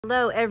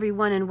Hello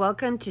everyone and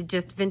welcome to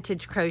Just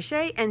Vintage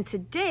Crochet, and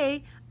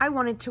today I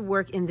wanted to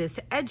work in this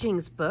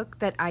edgings book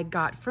that I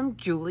got from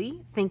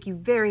Julie. Thank you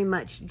very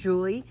much,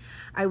 Julie.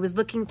 I was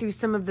looking through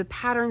some of the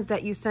patterns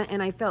that you sent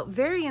and I felt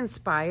very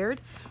inspired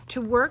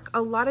to work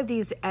a lot of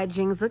these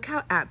edgings. Look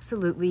how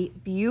absolutely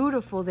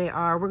beautiful they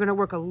are. We're going to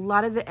work a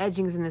lot of the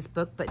edgings in this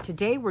book, but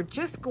today we're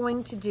just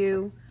going to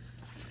do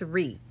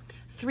three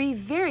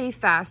very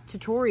fast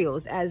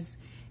tutorials. As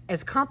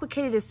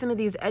complicated as some of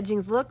these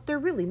edgings look, they're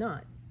really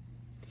not.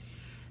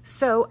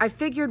 So I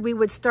figured we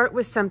would start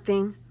with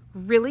something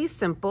really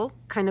simple,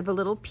 kind of a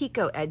little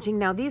picot edging.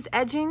 Now these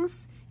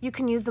edgings, you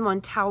can use them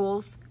on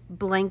towels,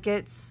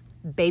 blankets,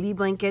 baby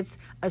blankets,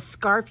 a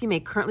scarf you may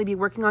currently be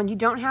working on. You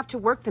don't have to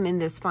work them in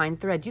this fine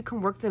thread. You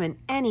can work them in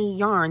any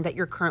yarn that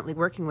you're currently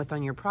working with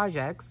on your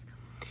projects.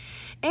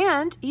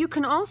 And you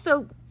can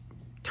also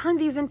turn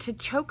these into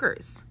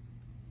chokers.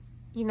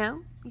 You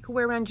know, you can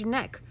wear around your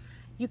neck.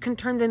 You can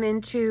turn them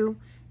into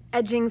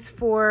edgings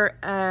for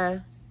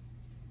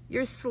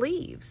your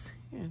sleeves.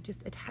 You know,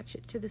 just attach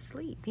it to the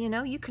sleeve. You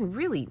know, you can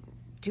really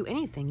do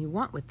anything you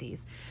want with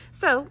these.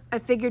 So I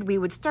figured we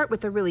would start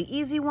with a really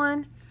easy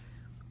one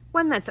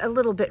that's a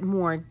little bit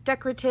more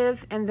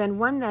decorative, and then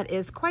one that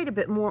is quite a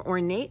bit more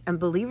ornate. And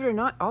believe it or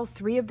not, all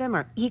three of them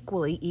are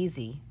equally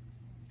easy.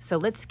 So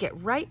let's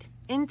get right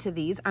into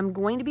these. I'm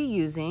going to be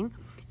using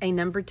a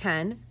number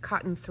 10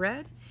 cotton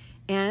thread,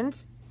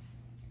 and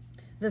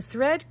the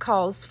thread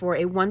calls for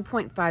a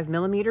 1.5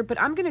 millimeter,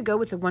 but I'm gonna go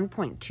with a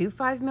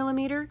 1.25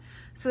 millimeter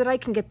so that I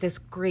can get this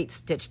great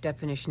stitch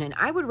definition. And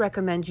I would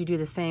recommend you do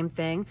the same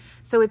thing.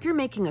 So if you're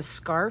making a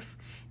scarf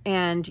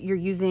and you're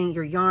using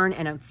your yarn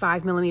and a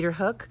 5 millimeter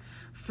hook,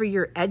 for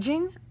your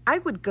edging, I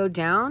would go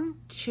down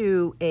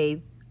to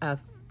a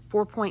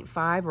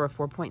 4.5 or a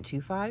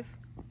 4.25,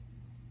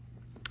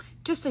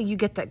 just so you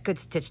get that good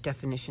stitch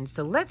definition.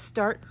 So let's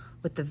start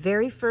with the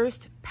very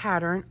first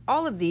pattern.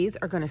 All of these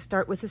are going to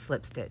start with a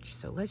slip stitch.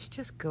 So let's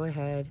just go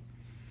ahead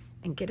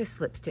and get a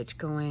slip stitch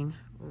going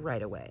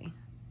right away.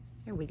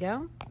 Here we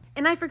go.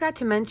 And I forgot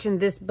to mention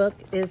this book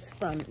is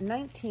from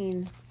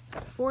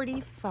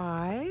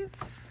 1945.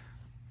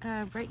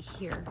 Right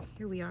here.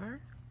 Here we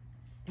are.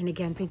 And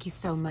again, thank you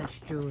so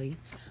much, Julie.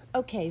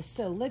 Okay,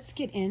 so let's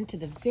get into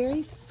the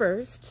very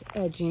first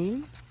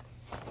edging.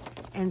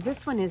 And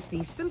this one is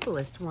the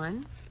simplest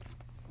one.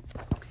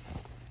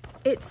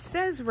 It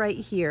says right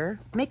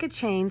here, make a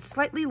chain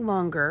slightly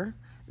longer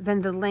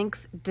than the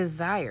length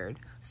desired.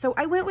 So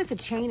I went with a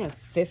chain of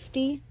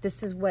 50.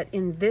 This is what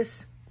in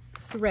this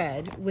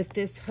thread with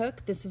this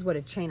hook, this is what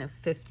a chain of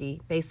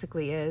 50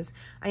 basically is.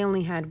 I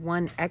only had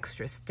one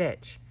extra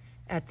stitch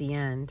at the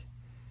end.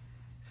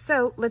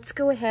 So let's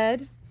go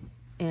ahead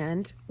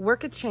and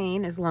work a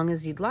chain as long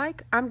as you'd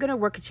like. I'm gonna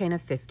work a chain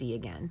of 50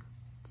 again.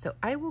 So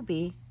I will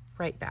be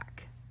right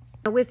back.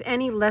 With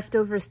any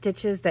leftover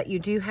stitches that you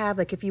do have,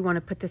 like if you want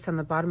to put this on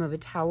the bottom of a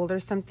towel or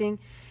something,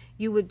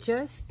 you would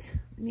just,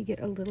 let me get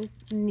a little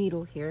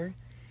needle here.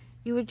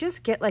 You would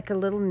just get like a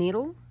little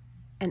needle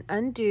and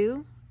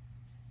undo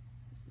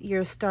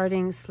your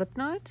starting slip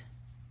knot.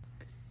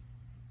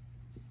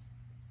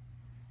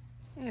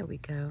 There we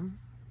go.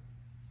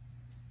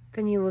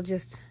 Then you will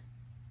just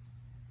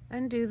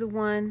undo the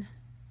one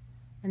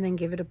and then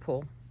give it a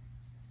pull.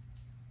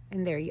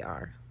 And there you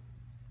are.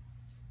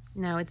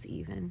 Now it's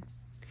even.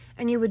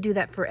 And you would do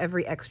that for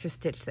every extra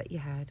stitch that you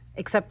had,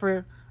 except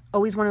for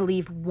always want to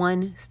leave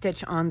one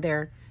stitch on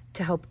there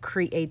to help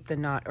create the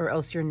knot, or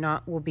else your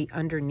knot will be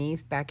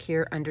underneath, back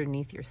here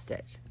underneath your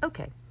stitch.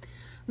 Okay,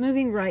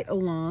 moving right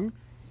along.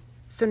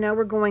 So now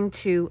we're going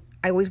to,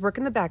 I always work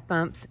in the back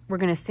bumps. We're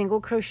going to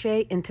single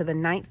crochet into the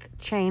 9th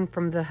chain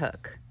from the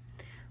hook.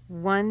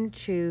 1,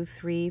 2,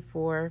 3,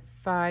 4,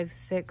 5,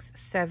 6,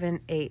 7,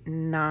 8,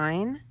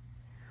 9.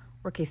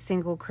 Work a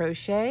single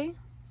crochet.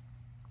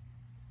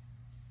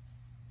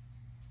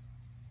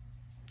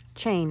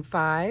 Chain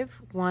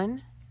 5,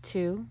 1,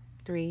 2,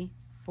 3,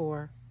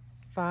 4,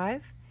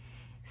 5.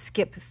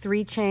 Skip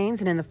 3 chains,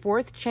 and in the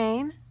 4th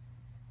chain,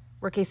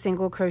 work a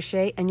single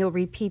crochet, and you'll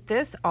repeat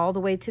this all the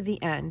way to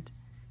the end.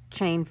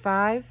 Chain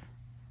 5,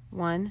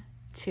 1,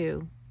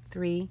 2,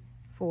 3,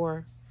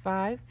 4,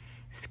 5.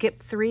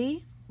 Skip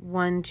 3,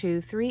 1,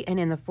 2, 3, and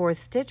in the 4th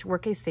stitch,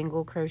 work a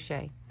single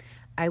crochet.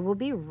 I will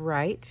be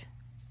right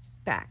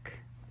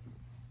back.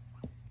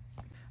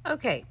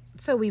 Okay.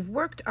 So we've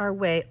worked our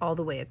way all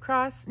the way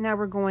across. Now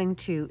we're going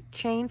to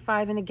chain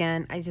 5, and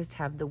again, I just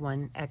have the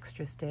one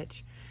extra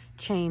stitch.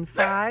 Chain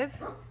 5.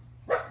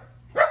 Sorry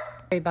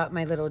about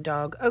my little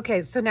dog.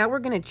 Okay, so now we're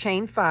going to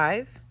chain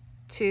 5,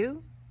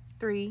 2,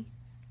 3,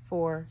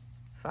 4,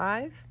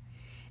 5.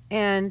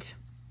 And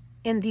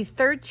in the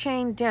 3rd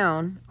chain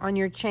down on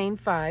your chain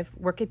 5,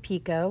 work a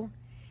picot.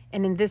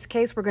 And in this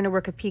case, we're going to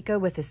work a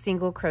picot with a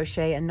single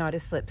crochet and not a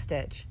slip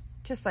stitch.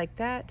 Just like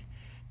that.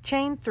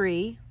 Chain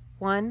 3,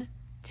 1,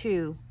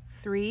 2,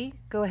 3,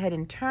 go ahead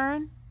and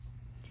turn,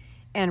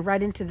 and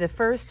right into the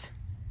first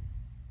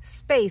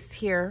space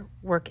here,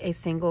 work a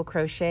single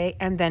crochet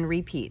and then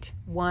repeat.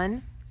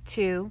 1,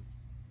 2,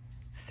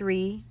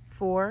 3,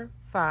 4,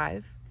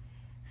 5,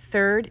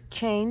 third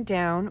chain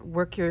down,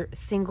 work your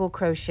single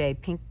crochet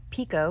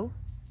picot,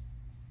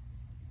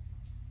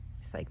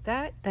 just like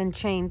that. Then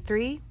chain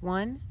 3,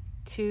 1,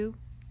 2,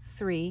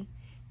 3,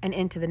 and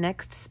into the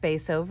next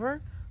space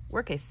over,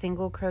 work a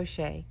single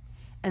crochet.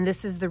 And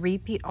this is the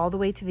repeat all the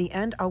way to the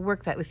end. I'll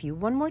work that with you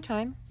one more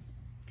time.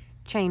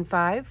 Chain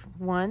 5,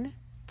 1,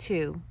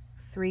 2,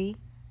 3,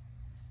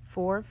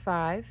 4,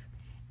 5,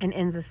 and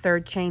in the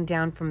third chain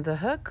down from the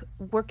hook,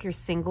 work your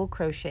single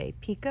crochet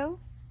picot,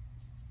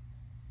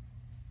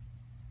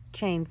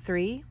 chain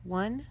 3,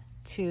 1,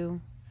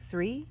 2,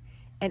 3,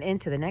 and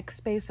into the next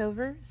space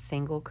over,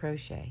 single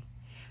crochet.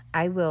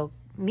 I will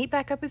meet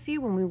back up with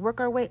you when we work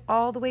our way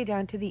all the way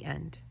down to the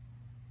end.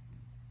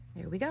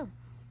 There we go.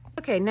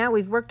 Okay, now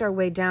we've worked our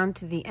way down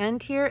to the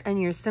end here, and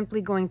you're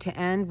simply going to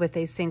end with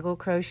a single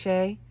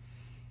crochet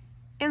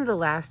in the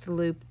last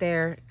loop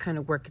there, kind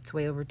of work its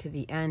way over to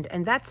the end,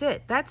 and that's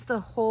it. That's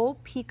the whole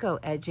picot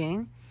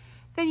edging.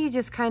 Then you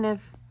just kind of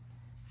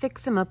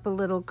fix them up a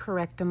little,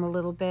 correct them a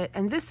little bit,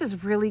 and this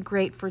is really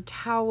great for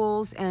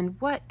towels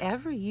and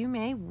whatever you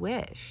may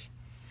wish.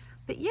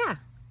 But yeah,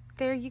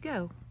 there you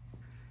go,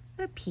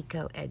 the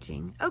picot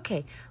edging.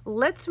 Okay,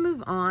 let's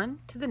move on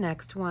to the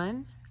next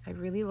one. I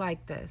really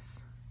like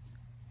this.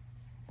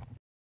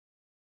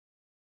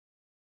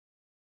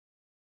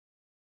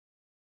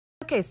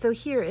 Okay, so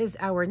here is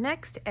our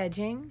next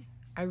edging.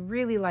 I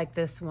really like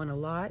this one a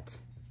lot.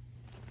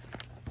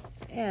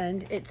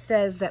 And it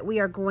says that we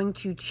are going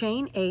to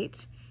chain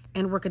 8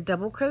 and work a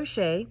double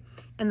crochet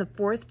in the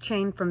 4th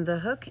chain from the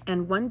hook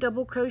and 1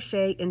 double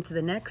crochet into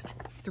the next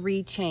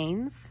 3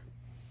 chains.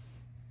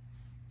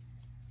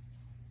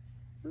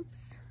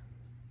 Oops.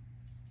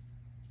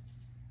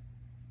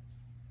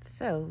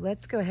 So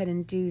let's go ahead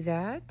and do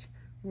that.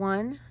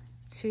 1,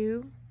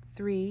 2,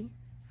 3,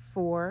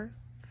 4,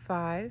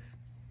 5,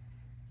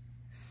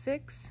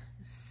 6,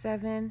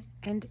 7,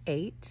 and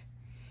 8.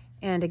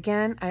 And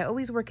again, I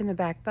always work in the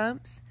back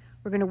bumps.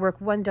 We're going to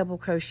work 1 double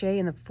crochet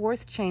in the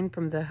 4th chain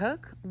from the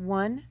hook,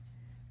 1,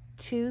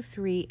 2,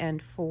 3, and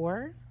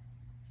 4.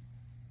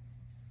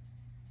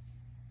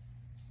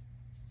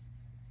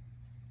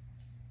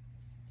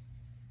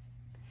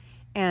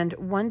 And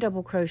 1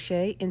 double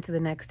crochet into the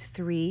next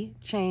 3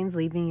 chains,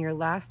 leaving your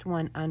last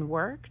one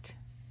unworked.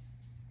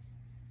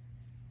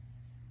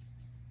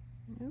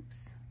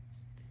 Oops.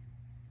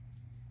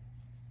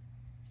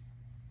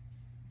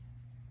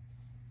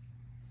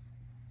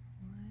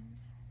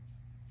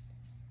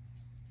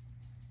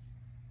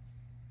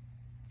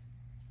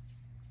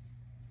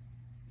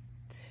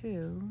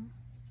 2,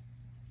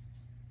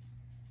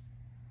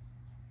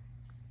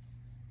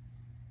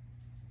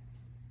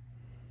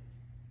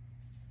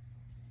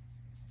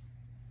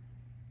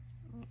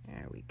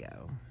 there we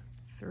go,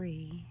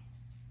 3.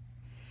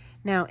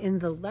 Now in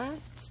the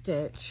last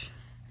stitch,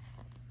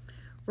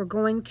 we're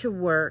going to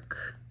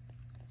work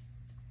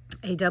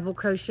a double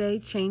crochet,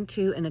 chain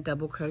 2, and a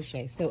double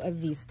crochet, so a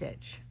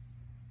V-stitch.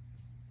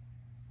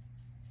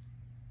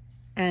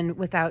 And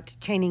without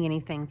chaining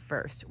anything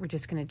first, we're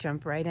just going to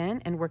jump right in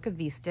and work a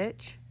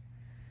V-stitch.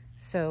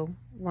 So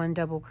 1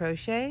 double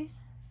crochet,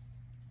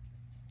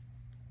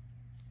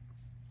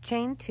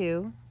 chain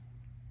 2,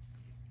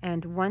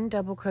 and 1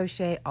 double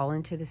crochet all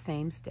into the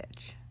same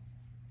stitch.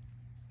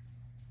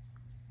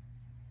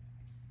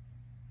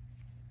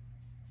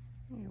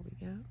 There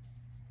we go.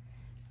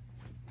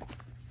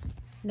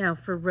 Now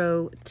for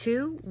row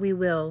 2, we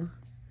will,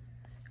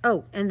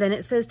 oh, and then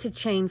it says to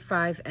chain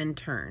 5 and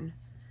turn.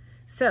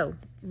 So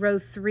row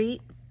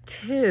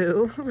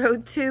 2,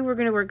 we're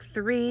going to work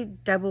 3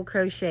 double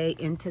crochet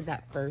into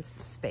that first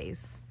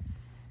space.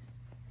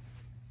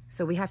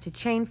 So we have to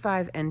chain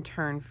 5 and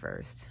turn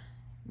first.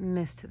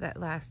 Missed that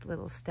last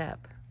little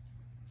step.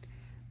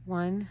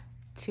 1,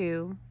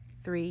 2,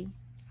 3,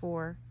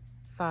 4,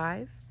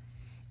 5.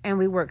 And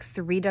we work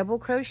 3 double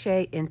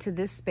crochet into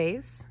this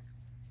space.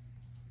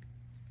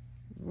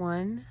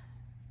 1,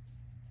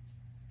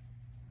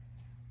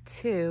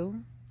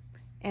 2,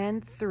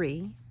 and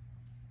 3.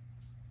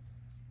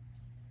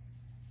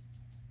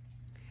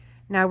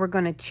 Now we're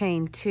going to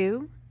chain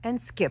 2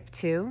 and skip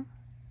 2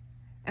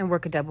 and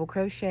work a double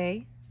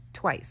crochet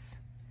twice.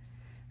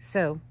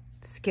 So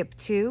skip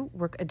 2,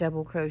 work a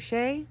double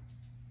crochet,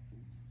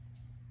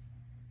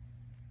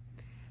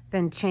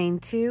 then chain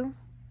 2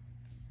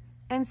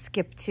 and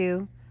skip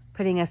 2,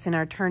 putting us in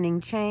our turning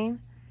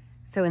chain.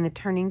 So in the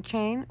turning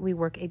chain, we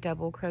work a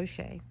double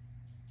crochet.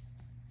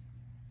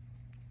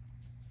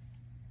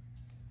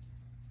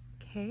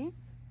 Okay.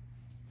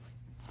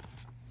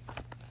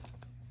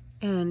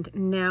 And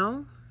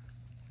now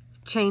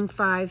chain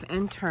 5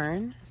 and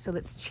turn. So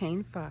let's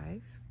chain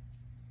 5.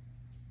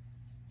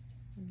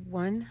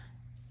 1,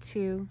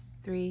 2,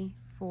 3,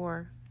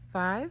 4,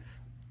 5.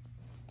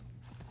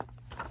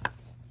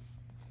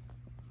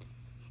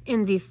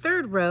 In the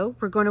third row,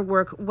 we're going to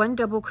work 1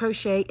 double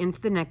crochet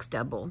into the next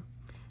double,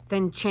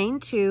 then chain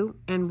 2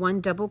 and 1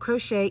 double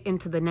crochet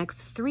into the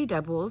next 3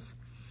 doubles,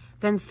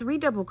 then 3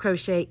 double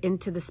crochet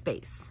into the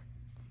space.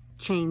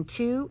 Chain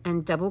 2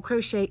 and double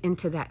crochet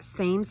into that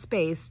same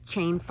space,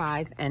 chain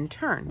 5 and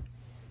turn.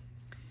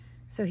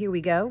 So here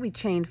we go. We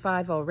chained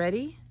 5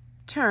 already.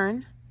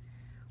 Turn,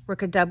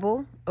 work a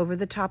double over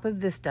the top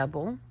of this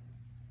double,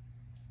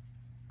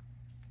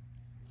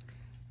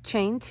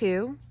 chain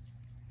 2,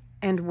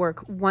 and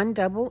work 1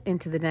 double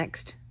into the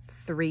next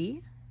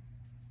 3.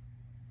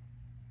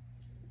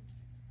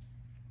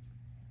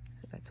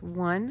 So that's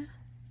 1,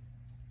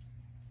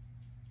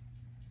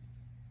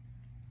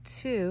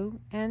 2,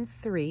 and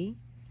 3.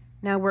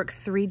 Now work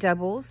 3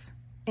 doubles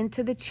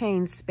into the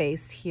chain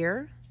space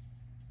here.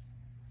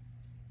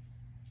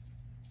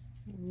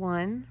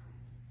 1,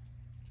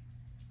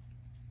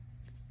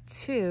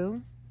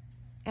 2,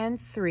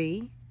 and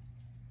 3,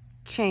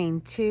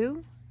 chain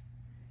 2,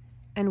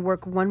 and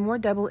work 1 more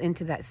double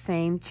into that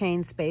same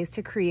chain space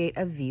to create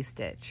a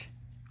V-stitch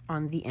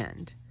on the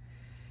end.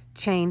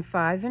 Chain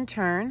 5 and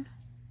turn,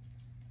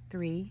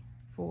 3,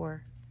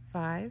 4,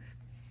 5,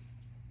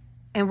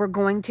 and we're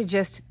going to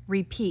just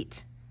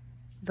repeat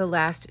the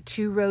last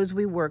 2 rows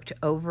we worked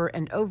over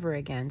and over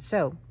again.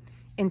 So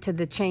into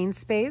the chain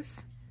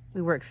space,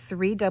 we work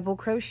 3 double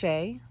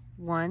crochet,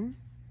 1,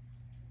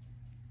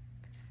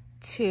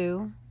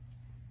 2,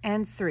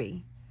 and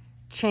 3.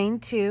 Chain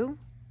 2,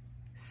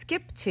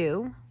 skip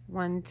 2,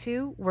 1,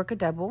 2, work a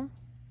double,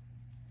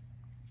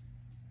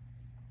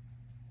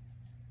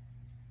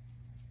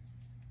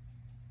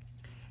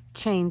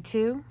 chain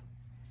 2,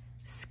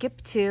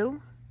 skip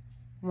 2,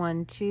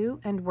 1, 2,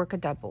 and work a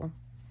double,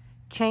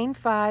 chain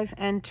 5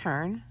 and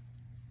turn,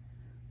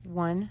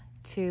 1,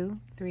 2,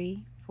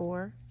 3,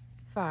 4,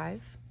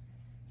 5.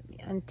 Let me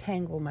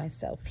untangle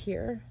myself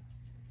here.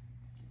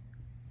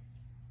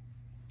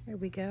 There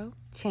we go.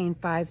 Chain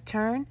 5,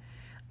 turn.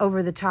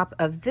 Over the top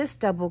of this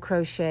double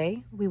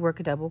crochet, we work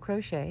a double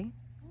crochet.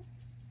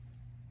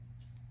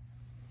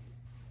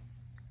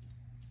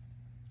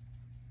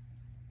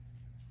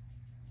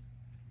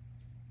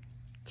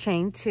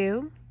 Chain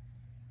 2,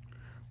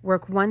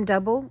 work 1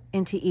 double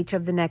into each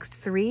of the next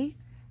 3,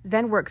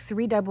 then work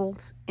 3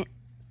 doubles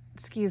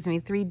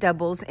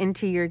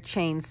into your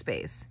chain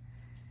space.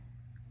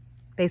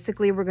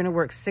 Basically, we're going to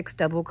work 6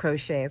 double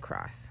crochet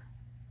across.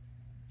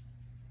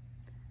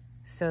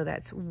 So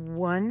that's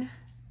 1,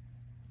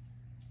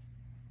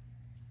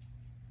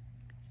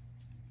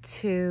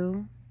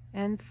 2,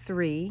 and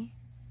 3,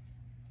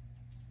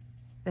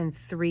 then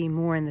 3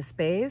 more in the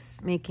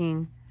space,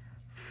 making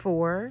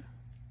 4,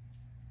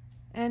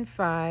 and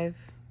 5,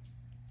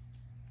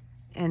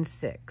 and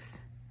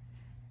 6.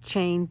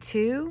 Chain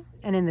 2,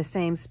 and in the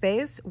same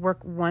space,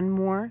 work 1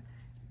 more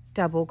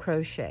double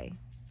crochet.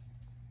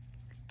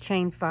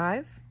 Chain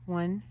 5,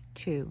 1,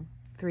 2,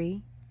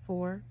 3,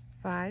 4,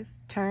 5,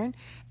 turn,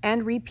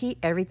 and repeat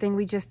everything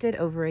we just did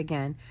over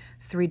again.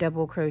 3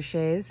 double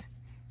crochets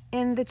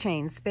in the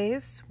chain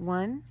space,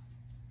 1,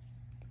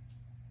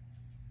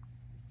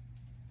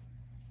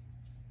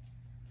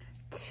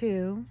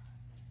 2,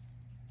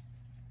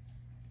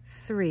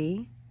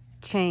 3,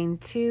 chain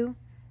 2,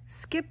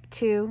 skip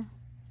 2,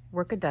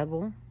 work a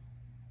double,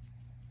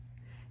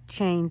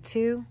 chain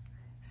 2,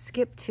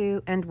 skip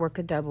 2, and work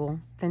a double,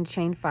 then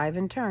chain 5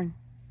 and turn.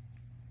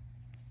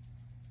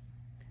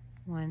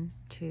 1,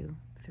 2,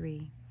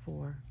 3,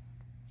 4,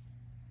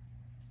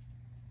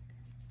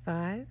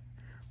 5.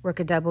 Work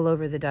a double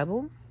over the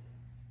double,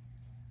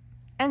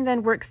 and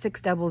then work 6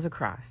 doubles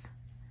across.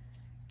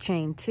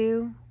 Chain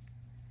 2,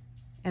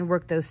 and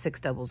work those 6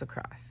 doubles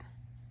across.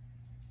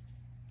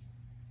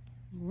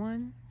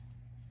 1,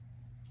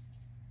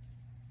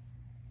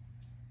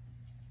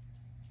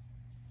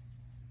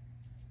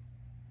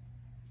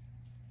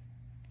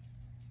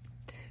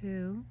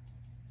 2,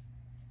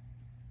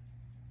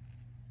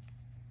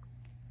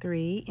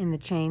 3 in the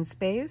chain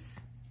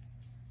space,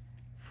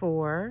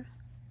 4,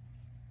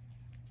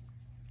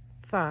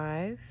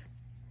 5,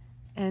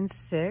 and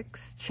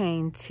 6,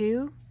 chain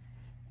 2,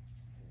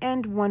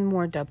 and 1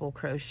 more double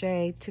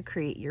crochet to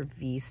create your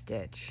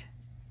V-stitch.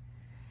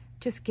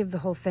 Just give the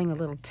whole thing a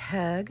little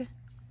tug.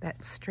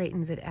 That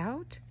straightens it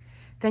out.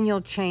 Then you'll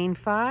chain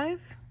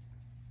 5,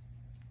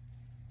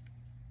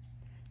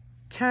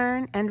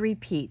 turn, and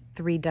repeat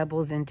 3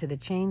 doubles into the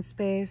chain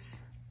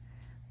space.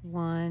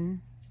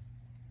 1,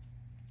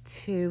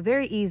 2,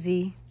 very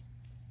easy.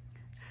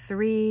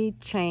 3,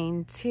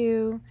 chain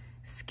 2,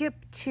 skip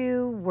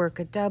 2, work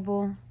a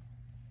double,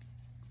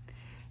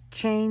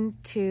 chain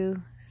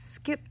 2,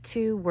 skip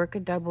 2, work a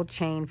double,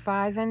 chain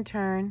 5 and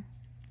turn.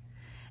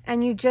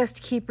 And you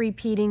just keep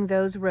repeating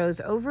those rows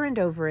over and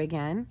over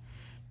again.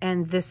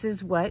 And this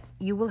is what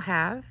you will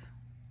have.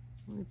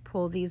 Let me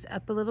pull these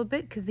up a little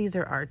bit because these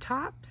are our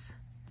tops.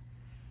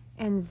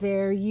 And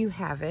there you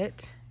have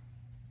it.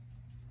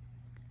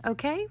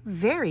 Okay,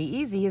 very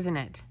easy, isn't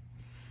it?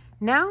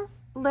 Now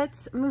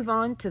let's move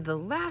on to the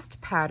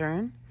last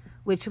pattern,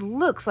 which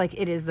looks like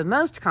it is the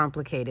most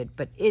complicated,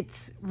 but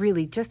it's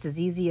really just as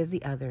easy as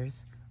the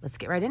others. Let's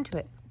get right into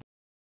it.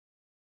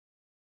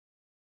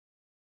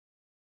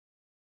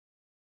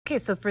 Okay,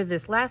 so for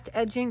this last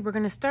edging, we're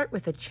going to start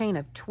with a chain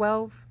of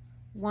 12.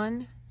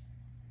 1,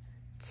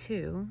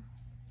 2,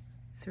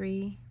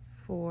 3,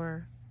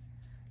 4,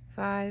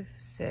 5,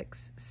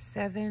 6,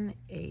 7,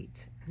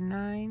 8,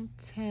 9,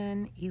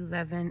 10,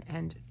 11,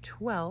 and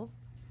 12.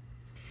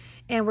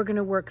 And we're going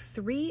to work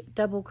 3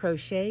 double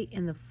crochet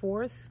in the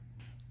 4th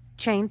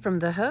chain from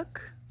the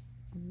hook.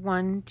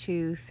 1,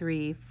 2,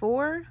 3,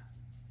 4.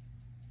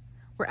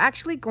 We're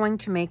actually going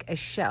to make a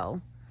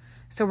shell.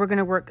 So we're going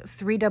to work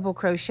 3 double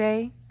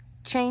crochet,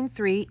 chain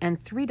 3,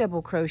 and 3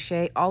 double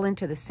crochet all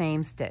into the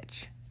same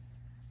stitch.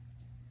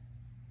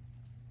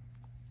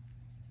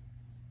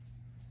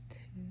 2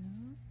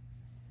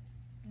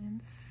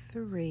 and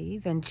 3,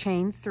 then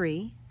chain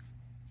 3.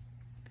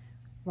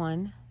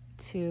 1,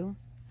 2,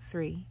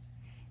 3.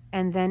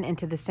 And then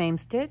into the same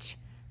stitch,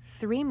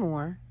 3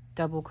 more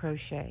double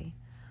crochet.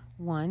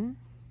 1,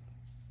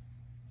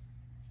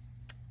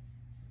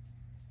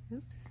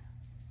 oops,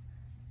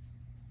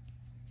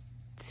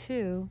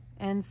 2,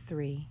 and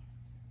 3.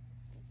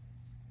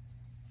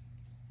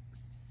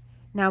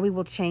 Now we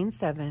will chain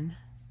 7.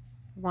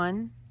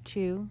 1,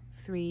 2,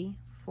 3,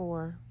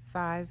 4,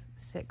 5,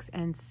 6,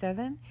 and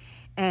 7,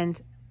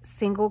 and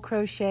single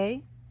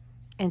crochet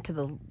into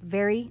the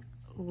very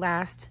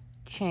last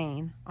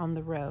chain on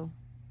the row.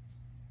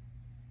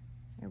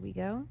 There we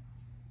go.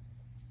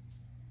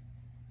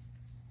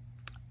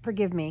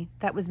 Forgive me,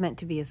 that was meant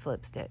to be a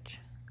slip stitch.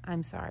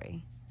 I'm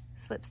sorry.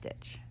 Slip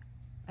stitch.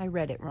 I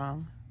read it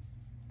wrong.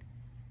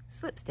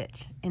 Slip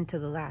stitch into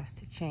the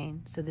last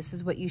chain. So this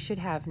is what you should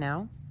have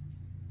now.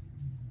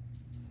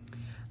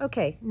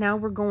 Okay, now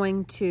we're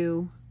going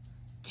to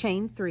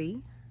chain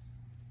 3.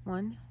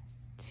 1,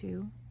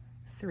 2,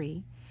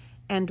 3,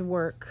 and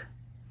work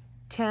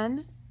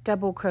 10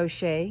 double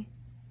crochet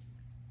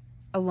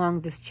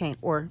along this chain,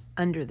 or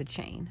under the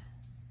chain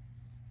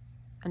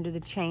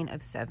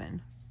of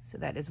 7. So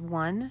that is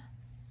 1,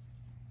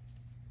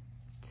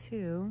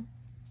 2,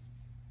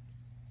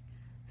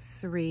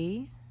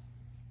 3,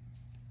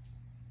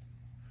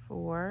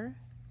 4,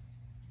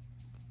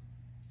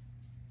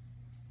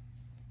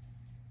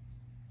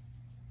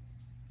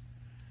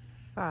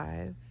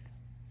 5,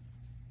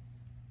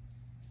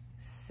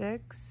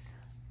 6,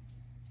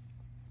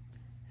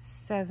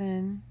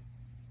 7,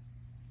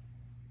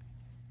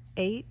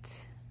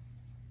 8,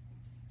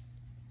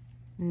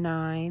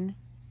 9,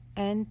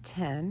 and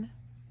 10.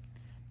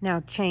 Now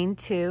chain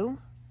 2,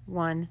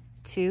 1,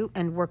 2,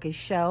 and work a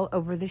shell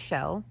over the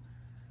shell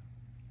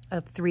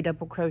of 3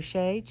 double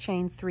crochet,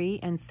 chain 3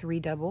 and 3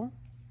 double,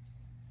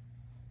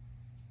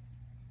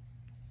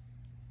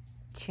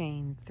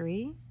 chain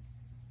 3,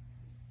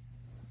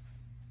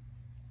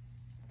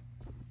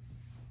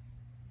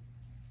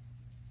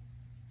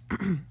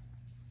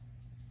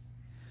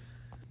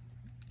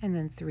 and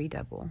then 3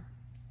 double.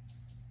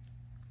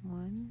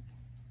 1.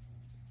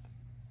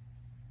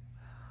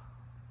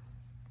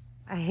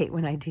 I hate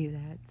when I do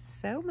that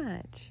so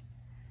much.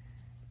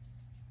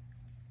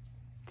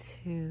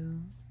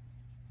 2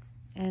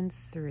 and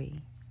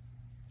 3.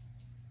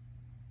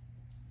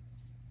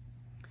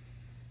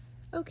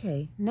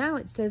 Okay, now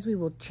it says we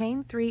will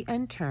chain 3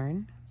 and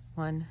turn.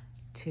 1,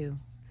 2,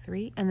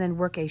 3, and then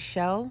work a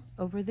shell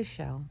over the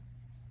shell.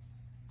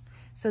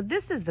 So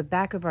this is the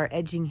back of our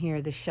edging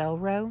here. The shell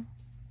row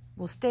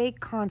will stay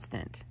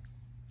constant,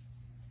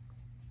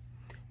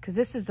 because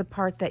this is the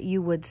part that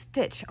you would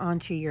stitch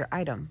onto your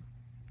item.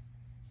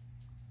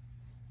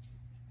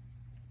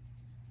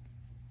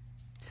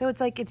 So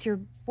it's like it's your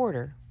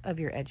border of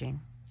your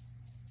edging.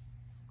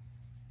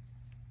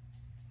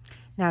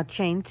 Now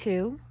chain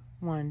 2,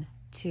 1,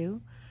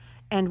 2,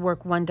 and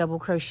work 1 double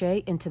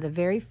crochet into the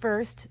very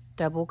first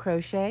double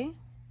crochet,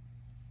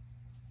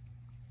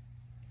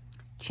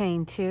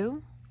 chain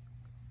 2,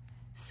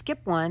 skip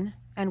 1,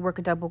 and work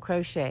a double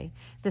crochet.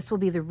 This will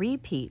be the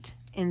repeat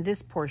in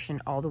this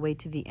portion all the way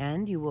to the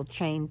end. You will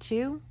chain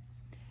 2,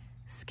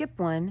 skip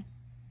 1,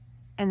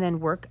 and then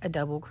work a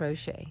double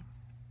crochet.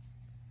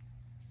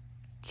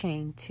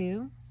 Chain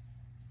 2,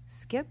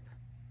 skip,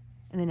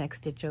 and the next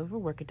stitch over,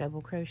 work a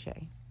double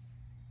crochet.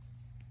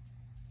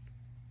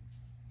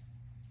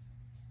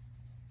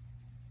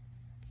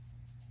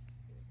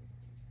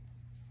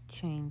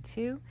 Chain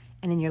 2,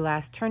 and in your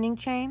last turning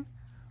chain,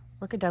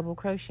 work a double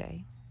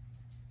crochet.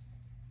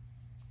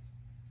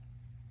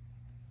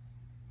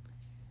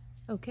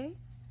 Okay,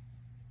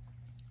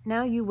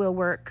 now you will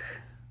work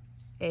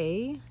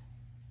a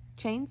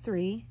chain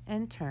 3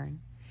 and turn,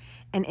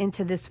 and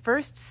into this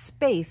first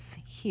space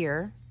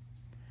here,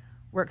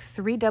 work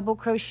 3 double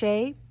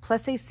crochet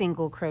plus a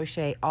single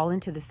crochet all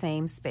into the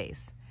same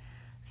space.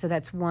 So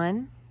that's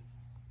 1,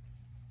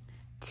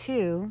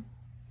 2,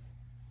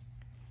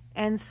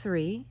 and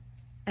 3,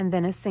 and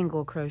then a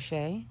single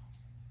crochet,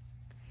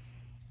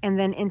 and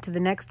then into the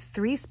next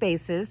 3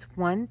 spaces,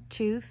 1,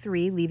 2,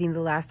 3, leaving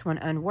the last one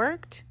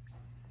unworked.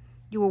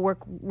 You will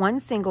work 1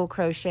 single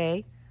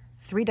crochet,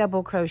 3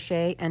 double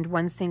crochet, and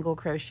 1 single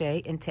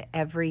crochet into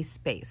every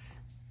space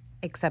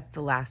except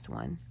the last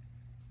one.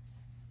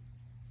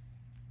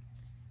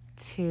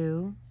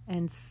 2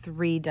 and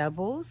 3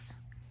 doubles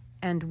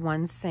and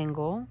 1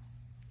 single.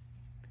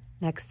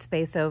 Next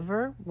space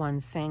over,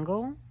 1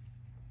 single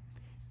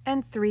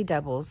and 3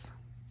 doubles,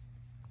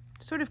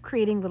 sort of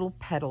creating little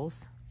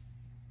petals.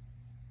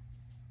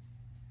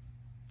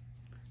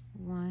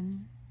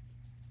 1,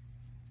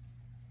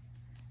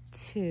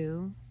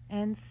 2,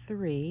 and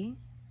 3,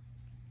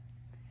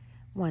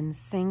 1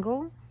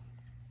 single,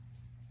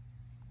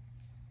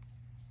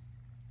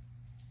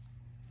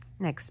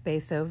 next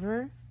space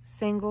over,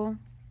 single,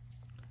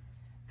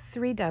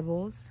 3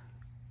 doubles,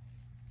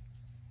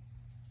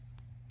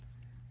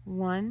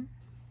 1,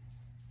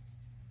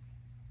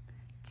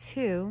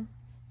 2,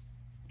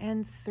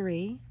 and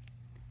 3,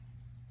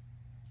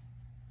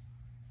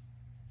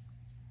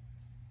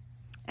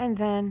 and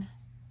then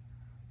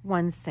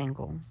 1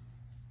 single.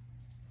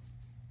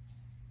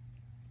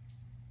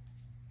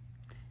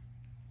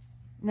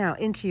 Now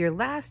into your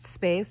last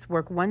space,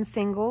 work 1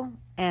 single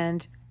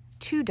and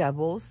 2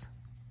 doubles,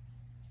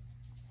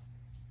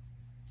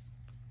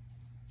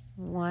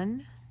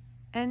 1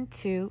 and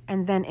 2,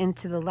 and then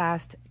into the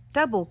last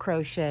double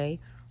crochet,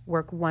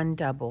 work 1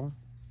 double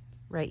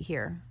right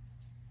here.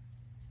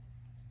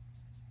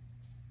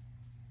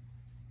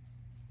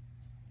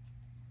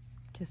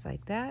 Just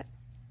like that.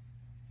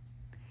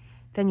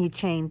 Then you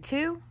chain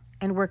 2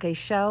 and work a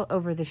shell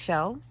over the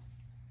shell.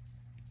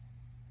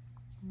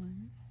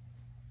 1,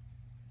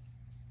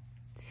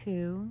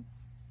 2,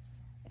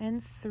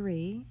 and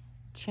 3,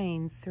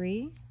 chain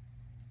 3,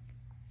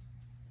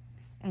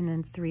 and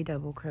then 3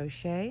 double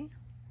crochet,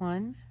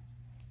 1,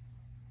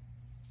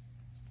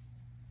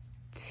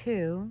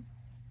 2,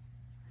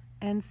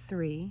 and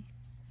 3,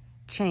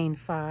 chain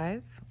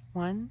 5,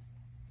 1,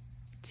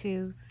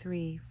 2,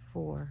 3,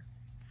 4,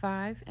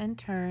 5, and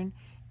turn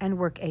and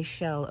work a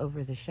shell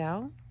over the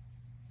shell,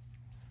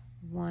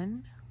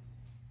 1,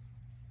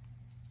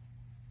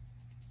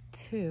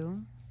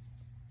 2,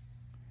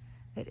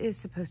 that is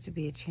supposed to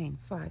be a chain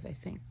 5, I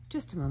think.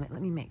 Just a moment,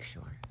 let me make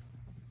sure.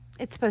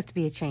 It's supposed to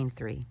be a chain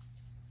 3.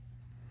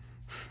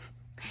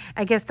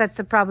 I guess that's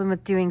the problem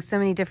with doing so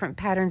many different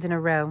patterns in a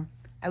row.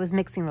 I was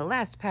mixing the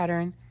last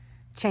pattern,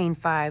 chain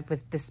 5,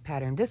 with this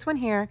pattern. This one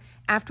here,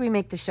 after we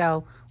make the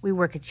shell, we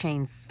work a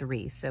chain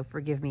 3, so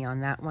forgive me on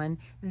that one.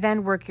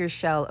 Then work your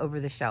shell over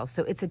the shell.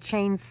 So it's a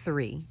chain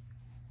 3.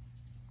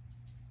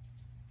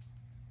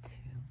 2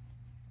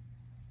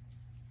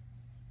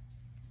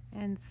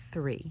 and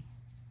 3.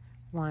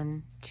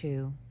 1,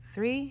 2,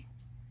 3.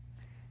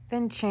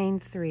 Then chain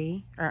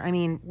 3,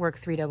 work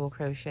 3 double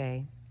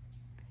crochet.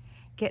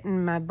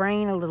 Getting my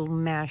brain a little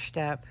mashed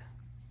up.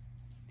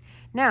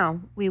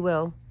 Now we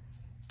will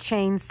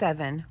chain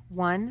 7,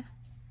 1,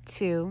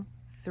 2,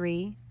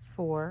 3,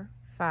 4,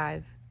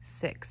 5,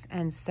 6,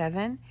 and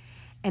 7,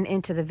 and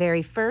into the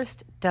very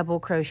first double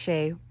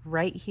crochet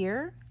right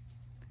here,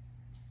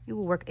 you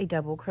will work a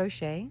double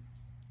crochet,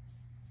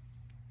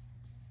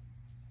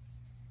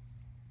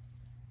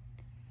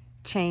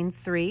 chain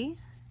 3,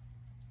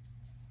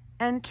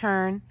 and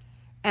turn,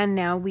 and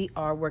now we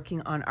are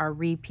working on our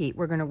repeat.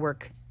 We're going to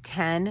work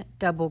 10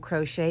 double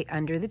crochet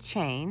under the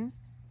chain,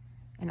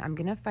 and I'm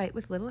going to fight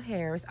with little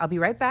hairs. I'll be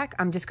right back.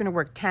 I'm just going to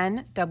work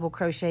 10 double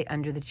crochet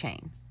under the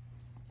chain.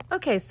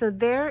 Okay, so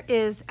there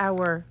is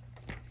our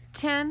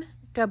 10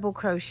 double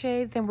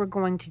crochet. Then we're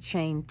going to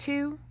chain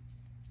 2,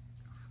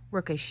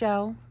 work a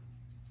shell,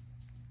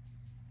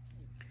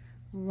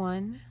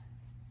 1,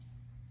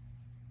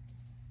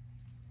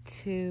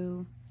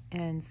 2,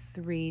 and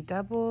 3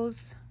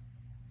 doubles,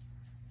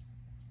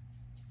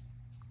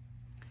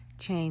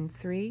 chain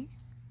 3,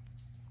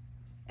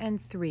 and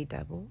 3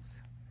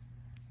 doubles,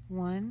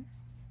 1,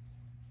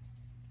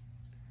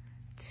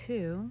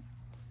 2,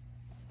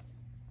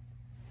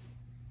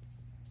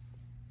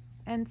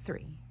 and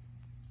 3.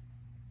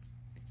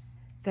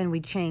 Then we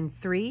chain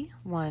 3,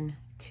 1,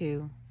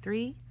 2,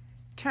 3,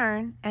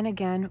 turn, and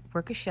again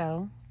work a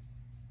shell,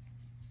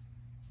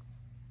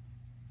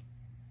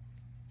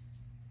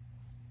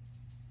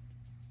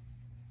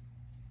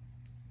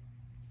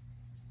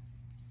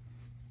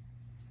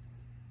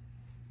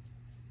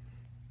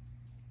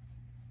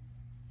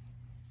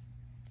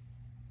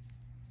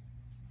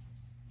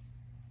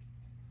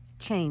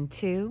 chain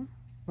 2,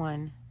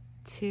 1,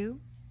 2,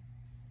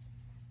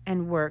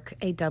 and work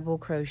a double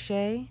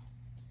crochet,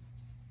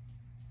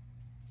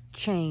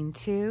 chain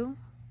 2,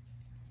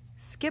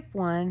 skip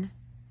 1,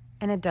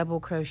 and a double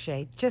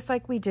crochet, just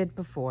like we did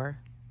before.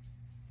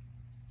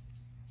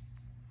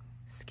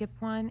 Skip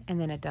 1 and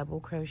then a double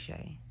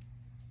crochet.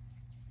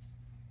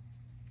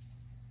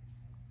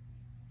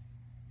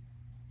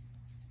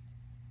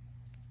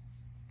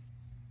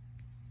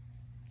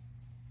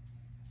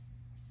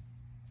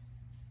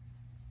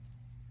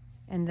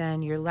 And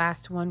then your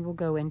last one will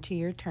go into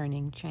your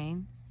turning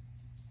chain.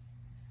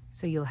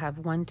 So you'll have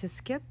 1 to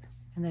skip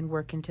and then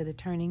work into the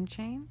turning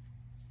chain.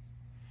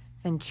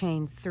 Then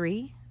chain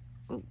 3.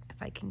 Ooh,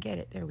 if I can get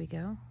it, there we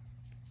go.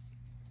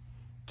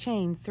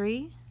 Chain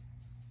 3.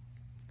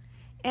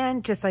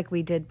 And just like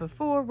we did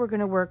before, we're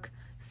going to work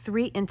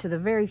 3 into the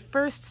very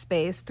first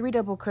space, 3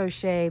 double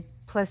crochet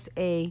plus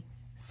a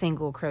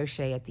single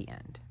crochet at the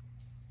end.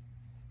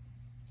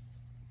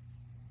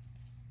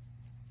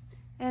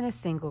 And a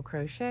single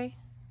crochet.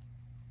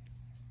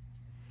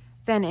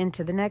 Then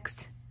into the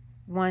next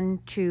 1,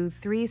 2,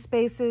 3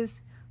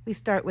 spaces, we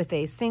start with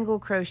a single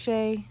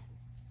crochet,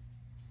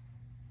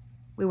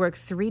 we work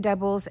 3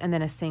 doubles and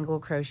then a single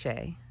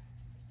crochet.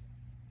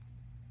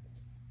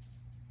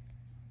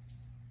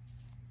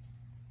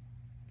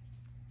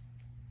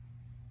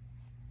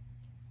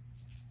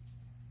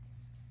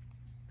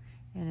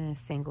 And then a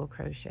single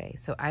crochet.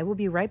 So I will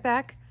be right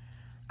back.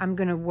 I'm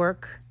going to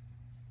work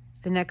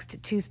the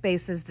next 2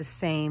 spaces the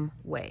same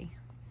way.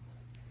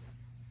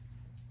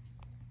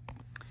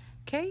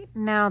 Okay,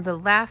 now the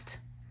last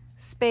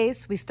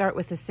space, we start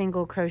with a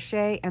single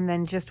crochet and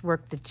then just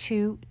work the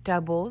 2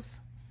 doubles.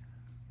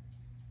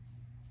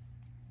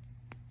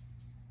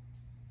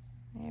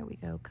 There we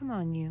go. Come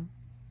on, you.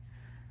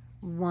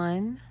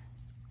 1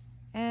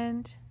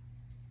 and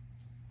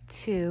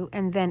 2,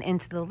 and then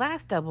into the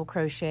last double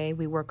crochet,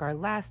 we work our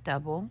last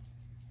double.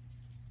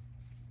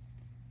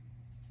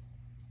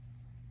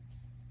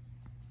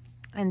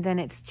 And then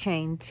it's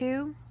chain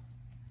 2,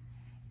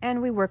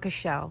 and we work a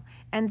shell.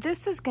 And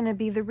this is going to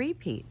be the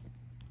repeat.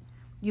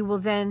 You will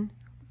then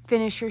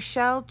finish your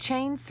shell,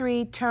 chain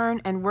 3,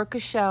 turn and work a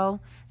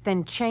shell,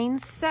 then chain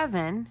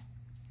 7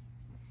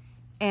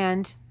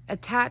 and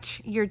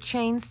attach your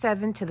chain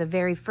 7 to the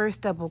very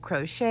first double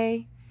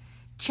crochet,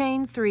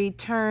 chain 3,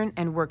 turn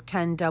and work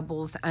 10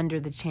 doubles under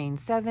the chain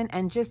 7,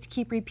 and just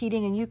keep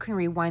repeating. And you can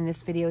rewind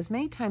this video as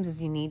many times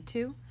as you need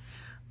to.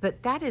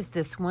 But that is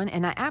this one,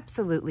 and I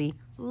absolutely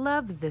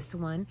love this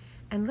one.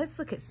 And let's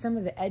look at some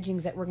of the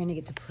edgings that we're going to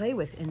get to play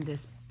with in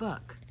this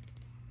book.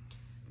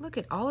 Look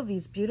at all of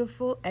these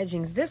beautiful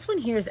edgings. This one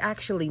here is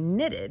actually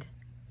knitted,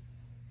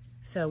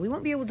 so we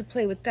won't be able to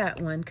play with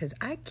that one because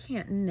I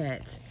can't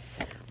knit.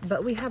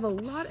 But we have a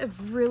lot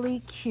of really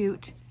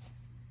cute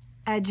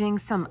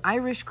edgings, some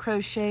Irish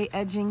crochet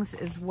edgings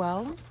as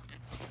well.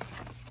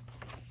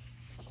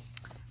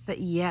 But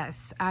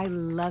yes, I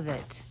love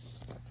it.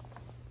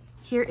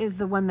 Here is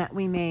the one that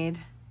we made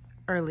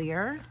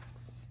earlier.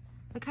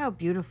 Look how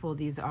beautiful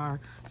these are.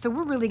 So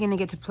we're really going to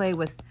get to play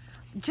with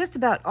just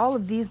about all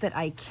of these that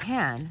I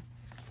can.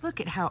 Look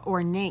at how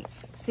ornate.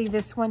 See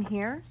this one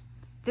here?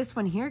 This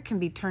one here can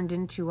be turned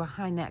into a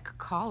high neck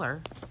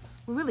collar.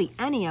 Really,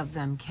 any of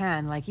them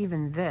can, like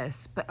even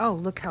this. But oh,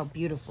 look how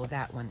beautiful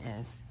that one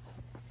is.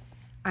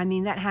 I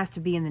mean, that has to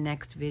be in the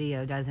next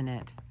video, doesn't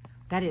it?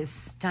 That is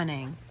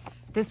stunning.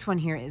 This one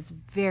here is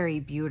very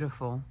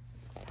beautiful.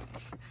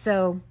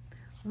 So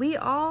we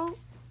all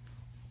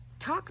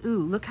talk, ooh,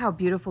 look how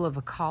beautiful of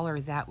a collar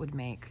that would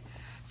make.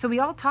 So we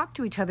all talk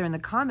to each other in the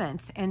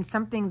comments, and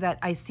something that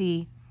I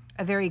see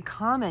a very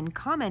common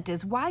comment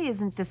is, why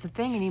isn't this a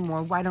thing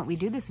anymore? Why don't we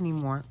do this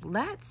anymore?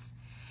 Let's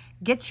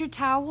get your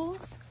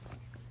towels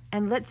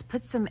and let's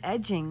put some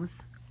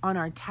edgings on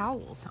our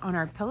towels, on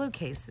our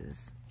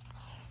pillowcases.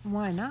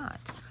 Why not?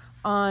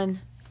 On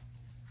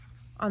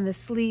the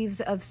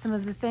sleeves of some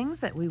of the things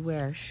that we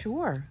wear,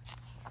 sure.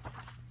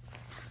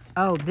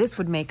 Oh, this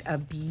would make a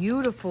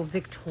beautiful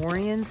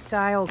Victorian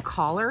style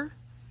collar.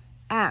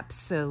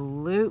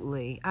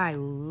 Absolutely. I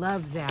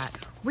love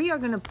that. We are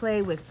going to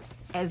play with,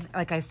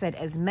 like I said,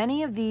 as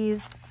many of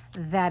these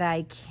that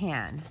I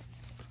can,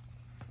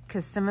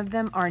 because some of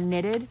them are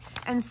knitted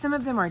and some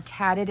of them are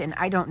tatted, and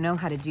I don't know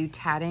how to do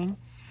tatting,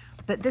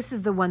 but this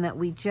is the one that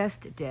we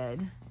just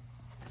did.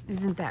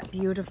 Isn't that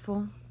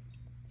beautiful?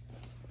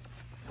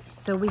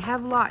 So we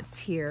have lots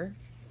here.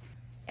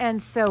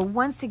 And so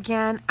once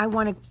again, I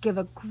want to give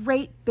a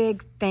great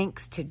big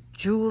thanks to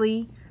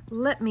Julie.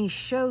 Let me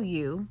show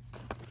you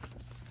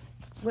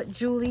what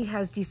Julie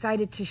has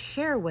decided to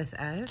share with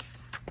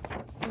us.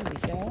 Here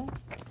we go.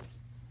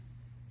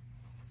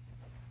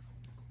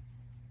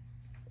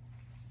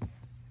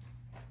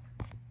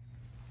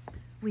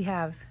 We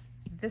have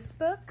this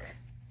book.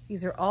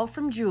 These are all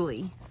from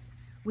Julie.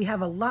 We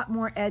have a lot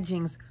more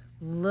edgings.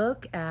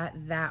 Look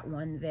at that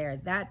one there.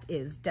 That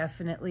is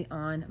definitely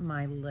on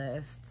my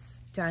list.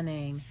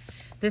 Stunning.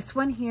 This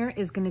one here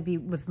is going to be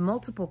with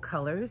multiple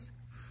colors,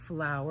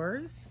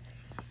 flowers.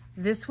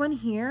 This one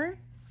here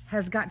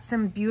has got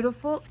some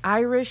beautiful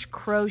Irish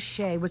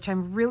crochet, which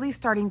I'm really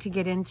starting to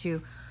get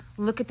into.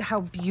 Look at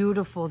how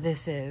beautiful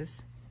this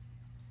is.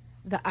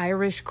 The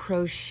Irish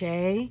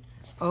crochet.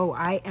 Oh,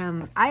 I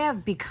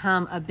have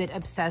become a bit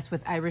obsessed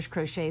with Irish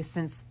crochet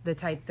since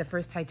the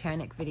first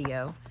Titanic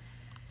video.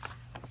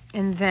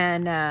 And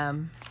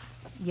then,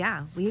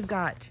 yeah, we've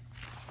got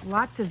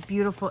lots of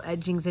beautiful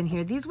edgings in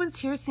here. These ones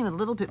here seem a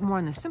little bit more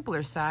on the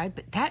simpler side,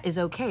 but that is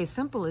okay.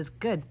 Simple is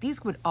good.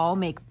 These would all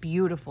make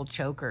beautiful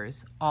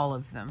chokers, all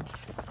of them.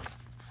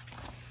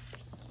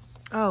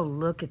 Oh,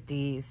 look at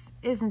these.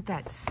 Isn't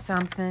that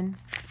something?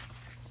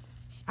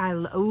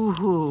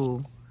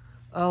 Ooh.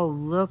 Oh,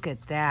 look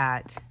at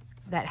that.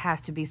 That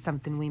has to be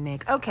something we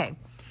make. Okay.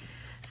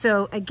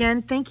 So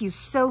again, thank you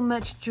so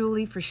much,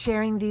 Julie, for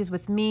sharing these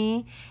with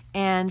me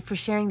and for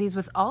sharing these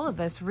with all of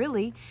us,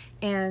 really.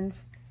 And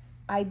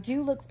I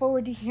do look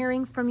forward to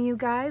hearing from you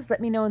guys.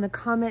 Let me know in the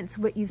comments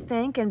what you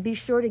think, and be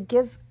sure to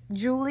give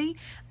Julie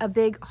a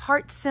big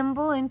heart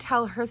symbol and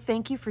tell her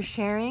thank you for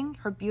sharing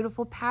her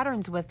beautiful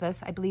patterns with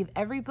us. I believe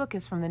every book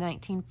is from the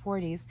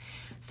 1940s.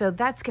 So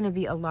that's going to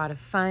be a lot of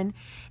fun.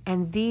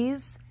 And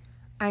these,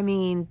 I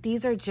mean,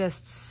 these are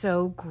just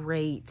so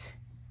great.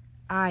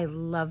 I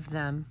love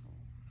them.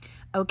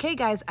 Okay,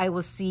 guys, I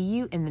will see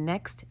you in the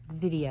next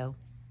video.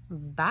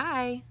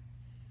 Bye.